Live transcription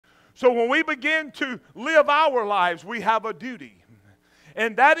So when we begin to live our lives, we have a duty.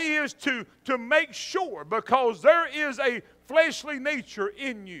 And that is to make sure, because there is a fleshly nature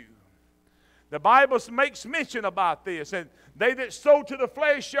in you. The Bible makes mention about this. And they that sow to the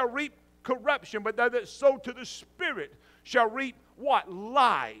flesh shall reap corruption, but they that sow to the Spirit shall reap what?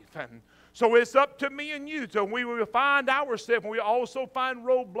 Life. And so it's up to me and you. So we will find ourselves, and we also find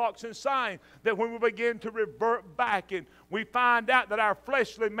roadblocks and signs that when we begin to revert back and we find out that our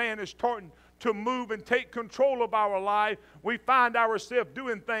fleshly man is starting to move and take control of our life, we find ourselves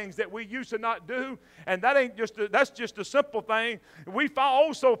doing things that we used to not do, and that's just a simple thing. We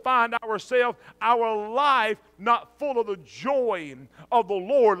also find ourselves, our life not full of the joy of the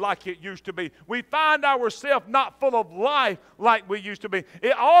Lord like it used to be. We find ourselves not full of life like we used to be.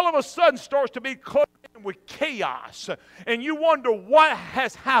 It all of a sudden starts to be close with chaos, and you wonder what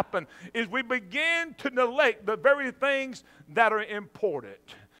has happened. Is we begin to neglect the very things that are important.